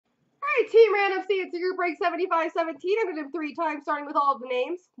right, Team Random C&C Group break 7517. I'm going to do 3 times, starting with all of the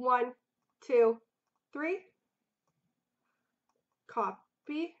names. 1, 2, 3.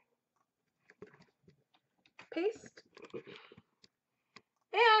 Copy. Paste.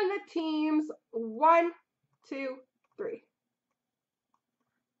 And the teams 1, 2, 3.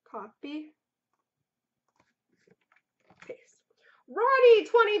 Copy. Paste. Ronnie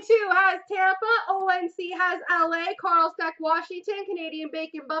 22 has Tampa, ONC has LA, Carl Steck Washington, Canadian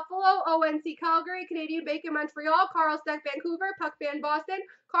Bacon Buffalo, ONC Calgary, Canadian Bacon Montreal, Carl Steck Vancouver, Puck Fan Boston,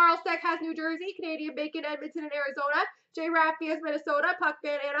 Carl Steck has New Jersey, Canadian Bacon Edmonton and Arizona, J. Raffy has Minnesota, Puck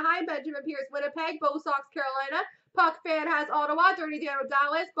Fan Anaheim, Benjamin Pierce Winnipeg, Bo Sox Carolina, Puck Fan has Ottawa, Dirty Dan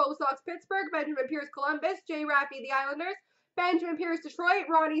Dallas, Bo Sox Pittsburgh, Benjamin Pierce Columbus, J. Raffy the Islanders, Benjamin Pierce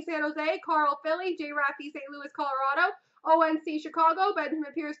Detroit, Ronnie San Jose, Carl Philly, J. Raffy St. Louis Colorado, ONC Chicago,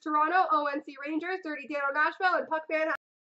 Benjamin Pierce Toronto, ONC Rangers, Dirty Dano Nashville, and Puck Fan